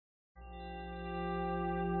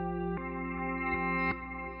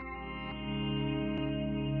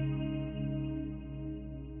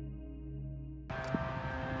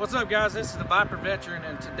What's up, guys? This is the Viper Veteran,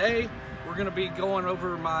 and today we're going to be going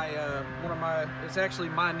over my it's actually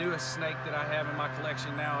my newest snake that I have in my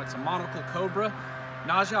collection now. It's a monocled cobra,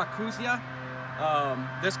 Naja Kuthia.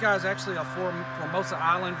 This guy's actually a Formosa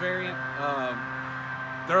Island variant.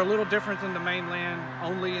 They're a little different than the mainland,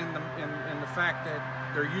 only in the fact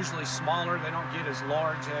that they're usually smaller. They don't get as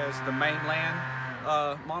large as the mainland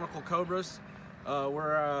monocled cobras.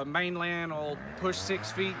 Where mainland will push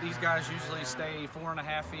 6 feet, these guys usually stay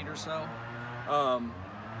 4.5 feet or so.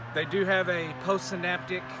 They do have a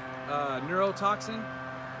postsynaptic neurotoxin,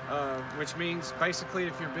 which means basically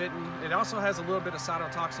if you're bitten, it also has a little bit of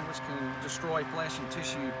cytotoxin which can destroy flesh and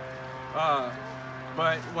tissue.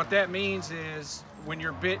 But what that means is when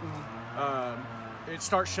you're bitten, it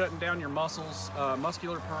starts shutting down your muscles,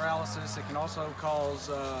 muscular paralysis. It can also cause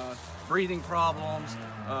breathing problems,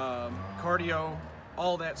 cardio,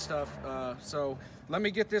 all that stuff. So let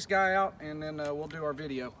me get this guy out and then we'll do our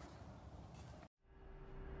video.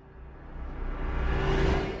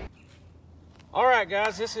 All right,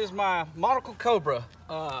 guys, this is my monocled cobra,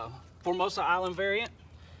 Formosa Island variant.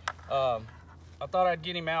 I thought I'd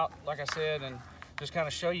get him out, like I said, and just kind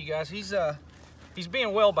of show you guys. He's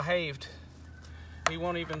being well behaved. He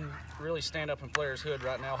won't even really stand up and flare his hood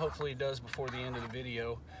right now. Hopefully he does before the end of the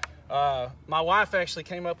video. My wife actually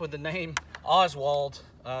came up with the name Oswald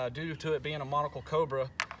due to it being a monocled cobra.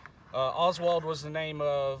 Oswald was the name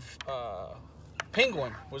of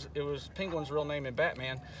Penguin. It was Penguin's real name in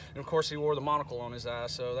Batman. And of course he wore the monocle on his eye,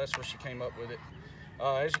 so that's where she came up with it.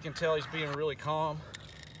 As you can tell, he's being really calm.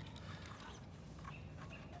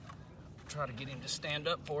 Try to get him to stand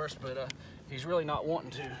up for us, but he's really not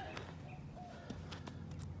wanting to.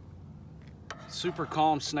 Super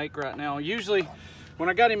calm snake right now. Usually when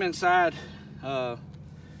I got him inside,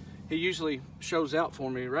 he usually shows out for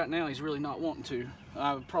me. Right now he's really not wanting to,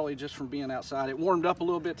 probably just from being outside. It warmed up a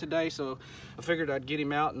little bit today, so I figured I'd get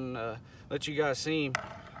him out and let you guys see him.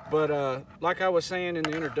 But like I was saying in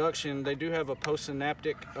the introduction, they do have a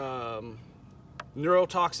postsynaptic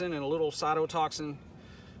neurotoxin and a little cytotoxin.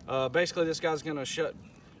 Basically this guy's gonna shut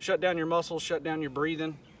down your muscles, shut down your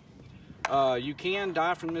breathing. You can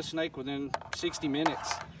die from this snake within 60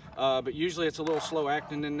 minutes, but usually it's a little slow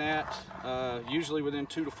acting than that. Usually within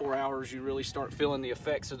 2 to 4 hours you really start feeling the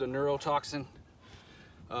effects of the neurotoxin.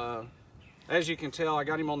 As you can tell, I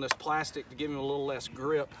got him on this plastic to give him a little less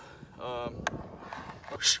grip.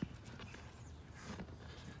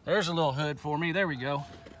 There's a little hood for me. There we go.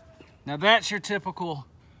 Now that's your typical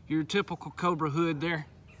cobra hood there.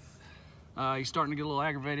 He's starting to get a little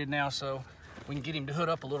aggravated now, so we can get him to hood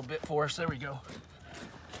up a little bit for us. There we go.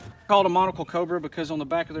 Called a monocled cobra because on the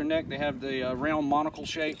back of their neck they have the round monocle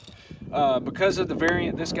shape. Because of the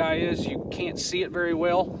variant this guy is, you can't see it very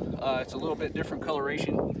well. It's a little bit different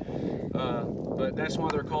coloration, but that's why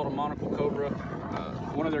they're called a monocled cobra.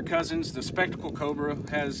 One of their cousins, the spectacle cobra,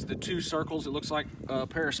 has the 2 circles. It looks like a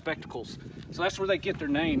pair of spectacles. So that's where they get their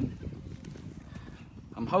name.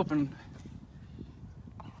 I'm hoping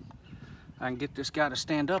I can get this guy to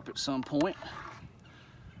stand up at some point.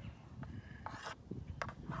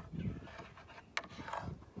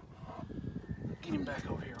 Get him back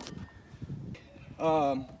over here.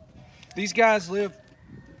 These guys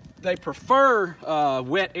they prefer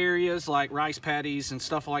wet areas like rice paddies and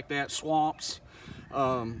stuff like that, swamps.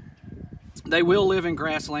 They will live in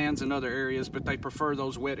grasslands and other areas, but they prefer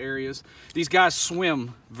those wet areas. These guys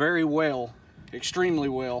swim very well, extremely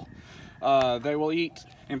well. They will eat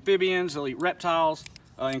amphibians, they'll eat reptiles,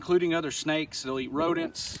 including other snakes. They'll eat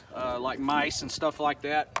rodents, like mice and stuff like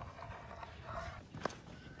that.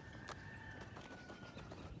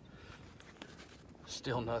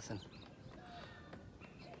 Still nothing.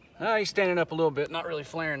 He's standing up a little bit, not really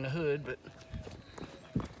flaring the hood,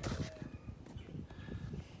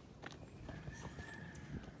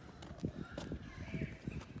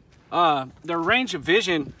 but their range of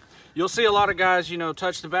vision, you'll see a lot of guys, you know,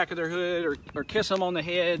 touch the back of their hood or kiss them on the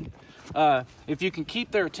head. If you can keep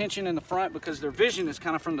their attention in the front, because their vision is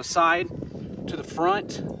kind of from the side to the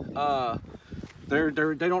front, they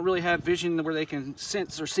don't really have vision where they can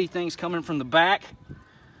sense or see things coming from the back.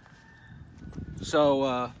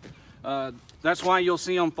 So that's why you'll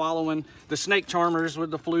see them following the snake charmers with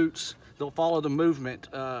the flutes. They'll follow the movement.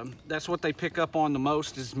 That's what they pick up on the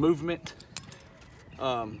most, is movement.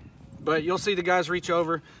 But you'll see the guys reach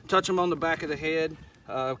over, touch them on the back of the head,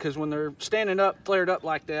 because when they're standing up, flared up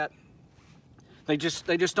like that, they just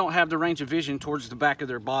don't have the range of vision towards the back of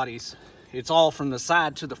their bodies. It's all from the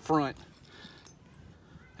side to the front.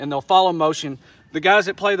 And they'll follow motion. The guys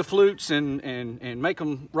that play the flutes and make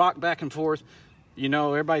them rock back and forth, you know,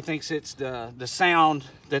 everybody thinks it's the sound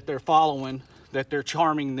that they're following. that they're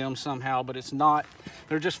charming them somehow, but it's not.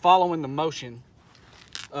 They're just following the motion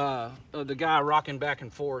of the guy rocking back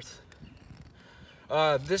and forth.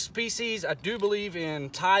 This species, I do believe in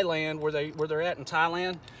Thailand, where they're at in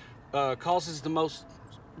Thailand, causes the most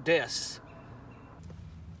deaths.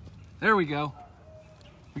 There we go.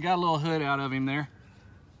 We got a little hood out of him there.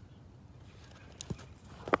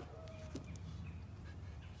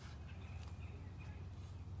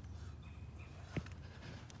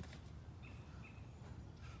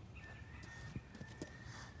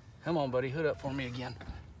 Come on, buddy, hood up for me again.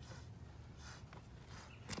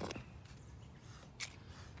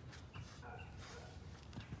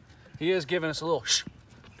 He is giving us a little shh.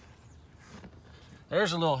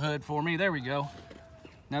 There's a little hood for me. There we go.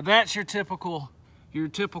 Now that's your typical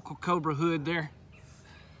cobra hood there.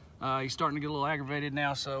 He's starting to get a little aggravated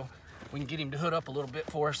now, so we can get him to hood up a little bit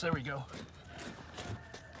for us. There we go.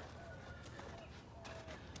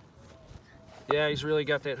 Yeah, he's really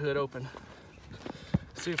got that hood open.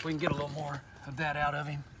 See if we can get a little more of that out of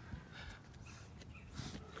him.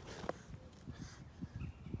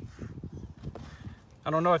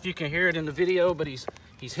 I don't know if you can hear it in the video, but he's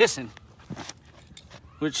hissing,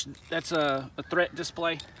 which that's a threat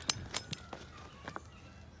display.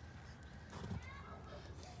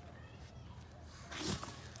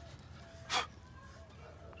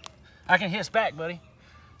 I can hiss back, buddy.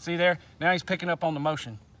 See there? Now he's picking up on the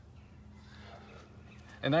motion.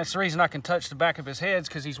 And that's the reason I can touch the back of his head,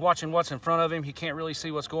 because he's watching what's in front of him. He can't really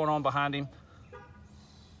see what's going on behind him.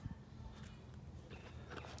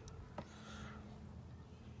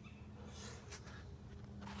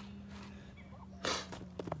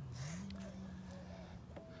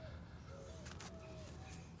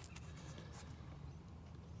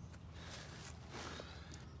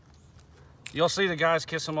 You'll see the guys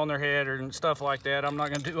kiss them on their head and stuff like that. I'm not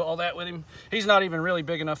going to do all that with him. He's not even really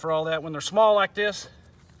big enough for all that. When they're small like this,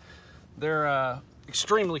 they're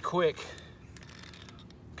extremely quick.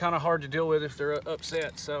 Kind of hard to deal with if they're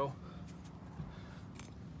upset, so.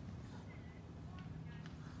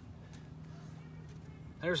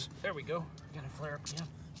 There we go. Got to flare up again.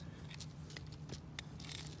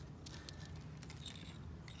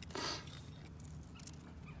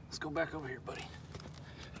 Let's go back over here, buddy.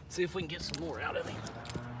 See if we can get some more out of him.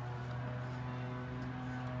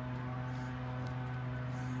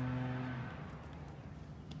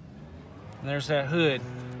 And there's that hood.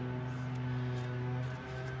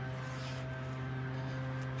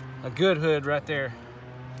 A good hood right there.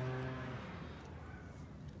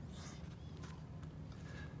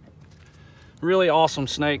 Really awesome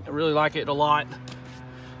snake. I really like it a lot.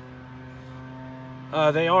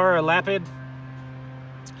 They are a lapid,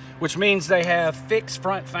 which means they have fixed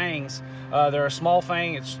front fangs. They're a small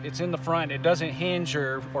fang. It's in the front. It doesn't hinge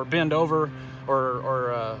or bend over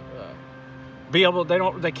or be able.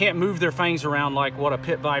 They can't move their fangs around like what a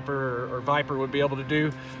pit viper or viper would be able to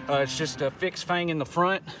do. It's just a fixed fang in the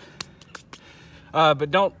front.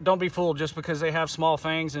 But don't be fooled just because they have small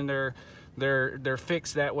fangs and they're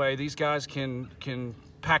fixed that way. These guys can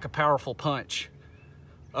pack a powerful punch.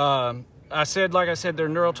 Like I said, they're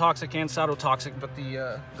neurotoxic and cytotoxic, but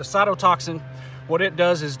the cytotoxin, what it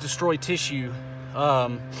does is destroy tissue.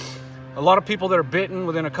 A lot of people that are bitten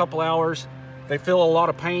within a couple hours, they feel a lot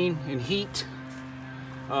of pain and heat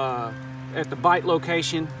at the bite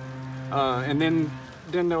location, and then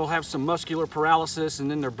they'll have some muscular paralysis, and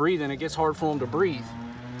then they're breathing. It gets hard for them to breathe.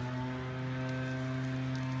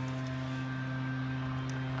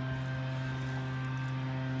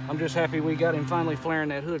 I'm just happy we got him finally flaring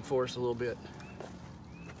that hood for us a little bit.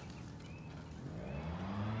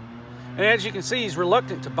 And as you can see, he's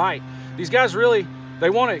reluctant to bite. These guys really, they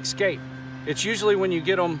want to escape. It's usually when you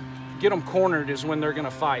get them cornered is when they're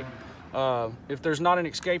gonna fight. If there's not an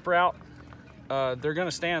escape route, they're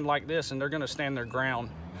gonna stand like this and they're gonna stand their ground.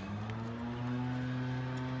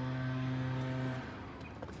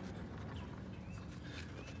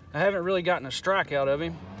 I haven't really gotten a strike out of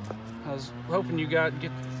him. I was hoping you guys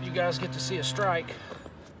get to see a strike.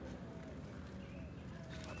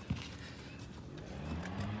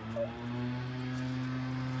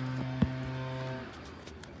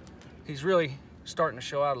 He's really starting to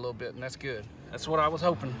show out a little bit, and that's good. That's what I was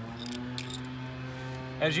hoping.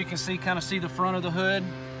 As you can see, kind of see the front of the hood.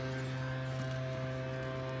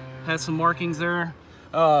 Has some markings there.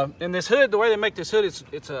 And this hood, the way they make this hood,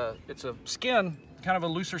 it's a skin, kind of a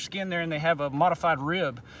looser skin there, and they have a modified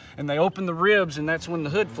rib, and they open the ribs, and that's when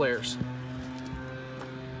the hood flares.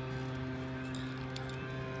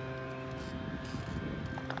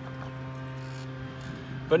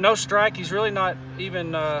 But no strike. He's really not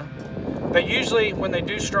even they usually, when they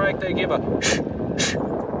do strike, they give a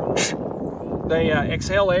They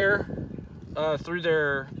exhale air through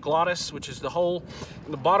their glottis, which is the hole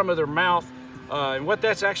in the bottom of their mouth. And what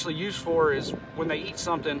that's actually used for is when they eat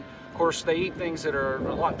something. Of course, they eat things that are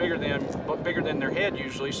a lot bigger than their head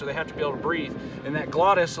usually, so they have to be able to breathe. And that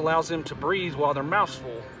glottis allows them to breathe while their mouth's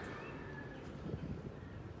full.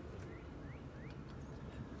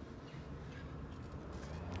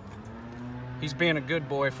 He's being a good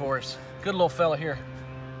boy for us. Good little fella here.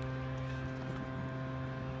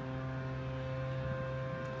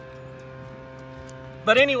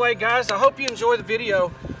 But anyway, guys, I hope you enjoy the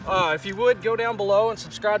video. If you would, go down below and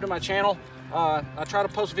subscribe to my channel. I try to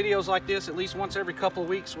post videos like this at least once every couple of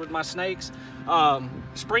weeks with my snakes.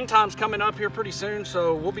 Springtime's coming up here pretty soon,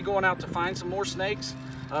 so we'll be going out to find some more snakes,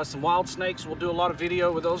 some wild snakes. We'll do a lot of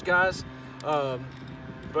video with those guys.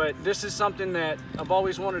 But this is something that I've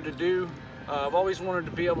always wanted to do. I've always wanted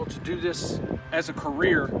to be able to do this as a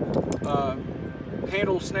career.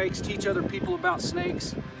 Handle snakes, teach other people about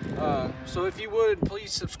snakes. So if you would,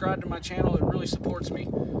 please subscribe to my channel. It really supports me.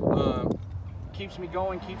 Keeps me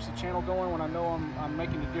going, keeps the channel going when I know I'm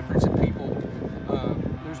making a difference in people.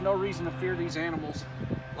 There's no reason to fear these animals.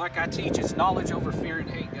 Like I teach, it's knowledge over fear and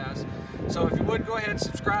hate, guys. So if you would, go ahead and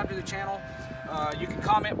subscribe to the channel. You can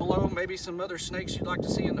comment below maybe some other snakes you'd like to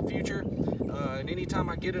see in the future. And anytime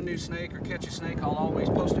I get a new snake or catch a snake, I'll always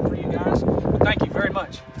post it for you guys. But thank you very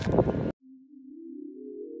much.